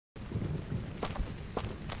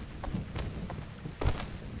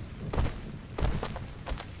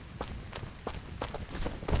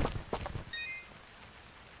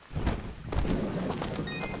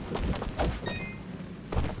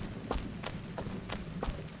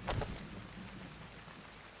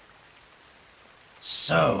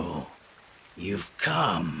So, you've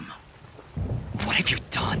come. What have you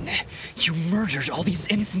done? You murdered all these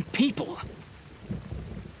innocent people.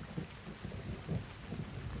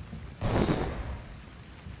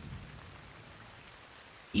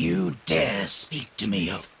 You dare speak to me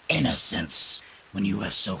of innocence when you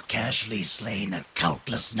have so casually slain a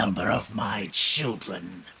countless number of my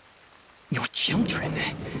children. Your children?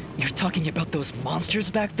 You're talking about those monsters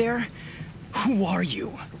back there? Who are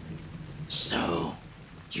you? So,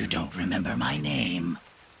 you don't remember my name?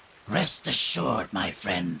 Rest assured, my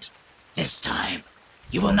friend. This time,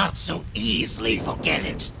 you will not so easily forget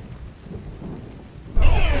it.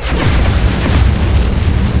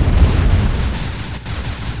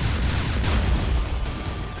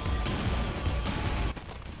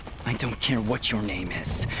 I don't care what your name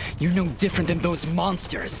is. You're no different than those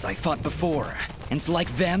monsters I fought before. And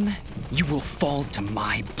like them, you will fall to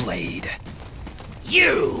my blade.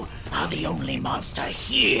 You are the only monster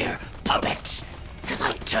here, puppet! As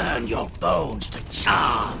I turn your bones to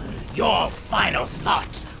char, your final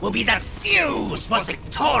thought will be that Fuse was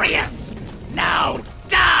victorious! Now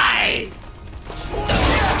die!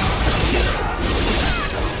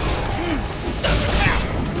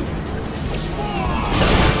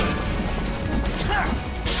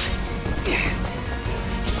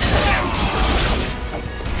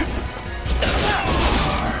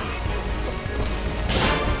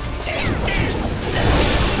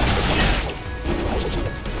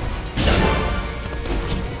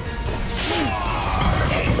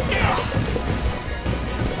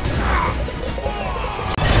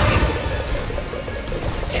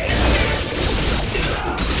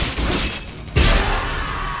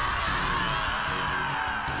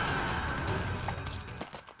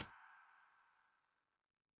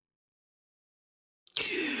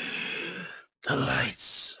 The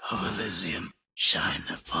lights of Elysian shine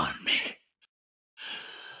upon me.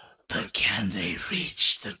 But can they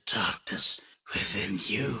reach the darkness within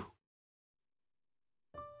you?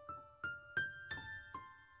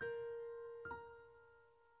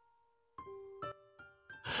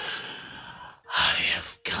 I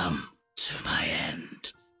have come to my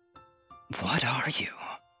end. What are you?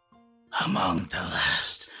 Among the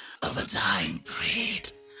last of a dying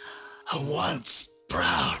breed, a once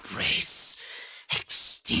proud race,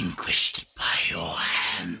 extinguished by your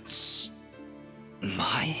hands.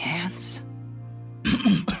 My hands?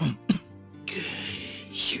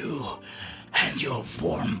 You and your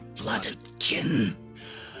warm-blooded kin.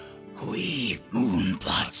 We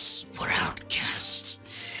Moonblots were outcast,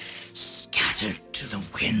 scattered to the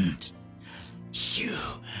wind. You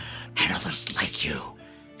and others like you,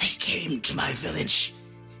 they came to my village,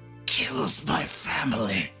 killed my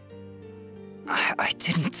family. I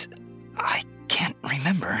didn't... I can't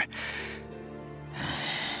remember.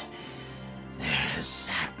 There is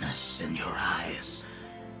sadness in your eyes,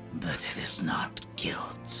 but it is not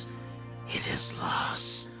guilt. It is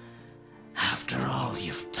loss. After all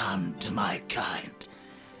you've done to my kind,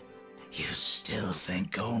 you still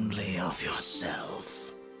think only of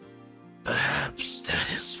yourself. Perhaps that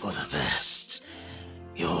is for the best.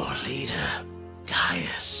 Your leader,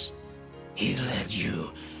 Gaius, he led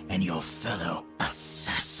you and your fellow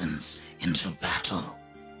assassins into battle.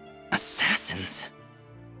 Assassins?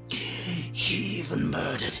 He even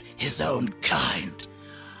murdered his own kind,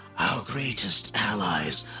 our greatest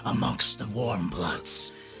allies amongst the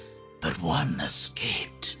Warmbloods. But one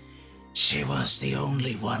escaped. She was the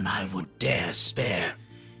only one I would dare spare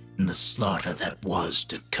in the slaughter that was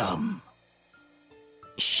to come.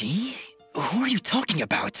 She? Who are you talking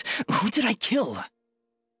about? Who did I kill?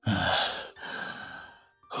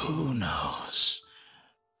 Who knows?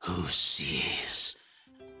 Who sees?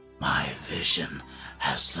 My vision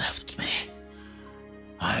has left me.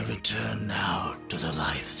 I return now to the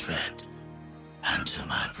life thread and to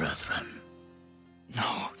my brethren.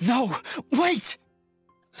 No, wait!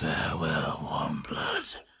 Farewell, Warmblood.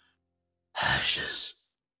 Ashes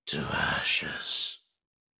to ashes.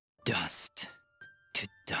 Dust to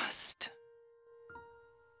dust.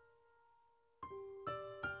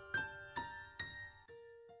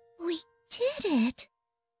 We did it!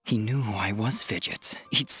 He knew who I was, Fidget.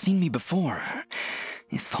 He'd seen me before.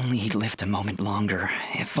 If only he'd lived a moment longer.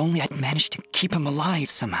 If only I'd managed to keep him alive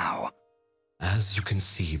somehow. As you can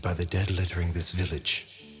see by the dead littering this village,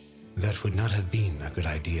 that would not have been a good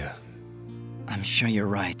idea. I'm sure you're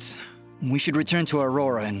right. We should return to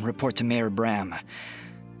Aurora and report to Mayor Bram.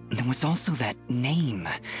 There was also that name,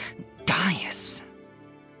 Gaius.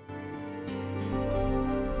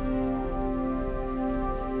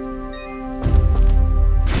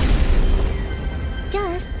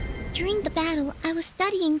 Dust, during the battle battle, I was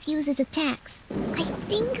studying Fuse's attacks. I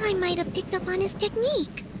think I might have picked up on his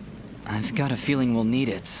technique. I've got a feeling we'll need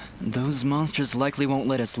it. Those monsters likely won't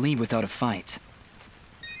let us leave without a fight.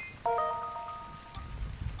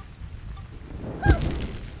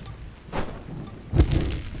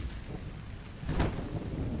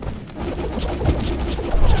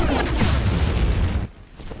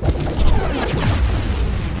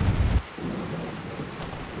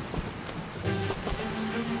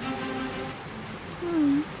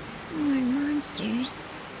 More monsters.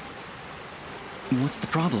 What's the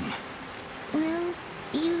problem? Well,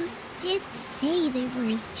 Fuse did say they were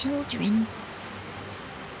his children.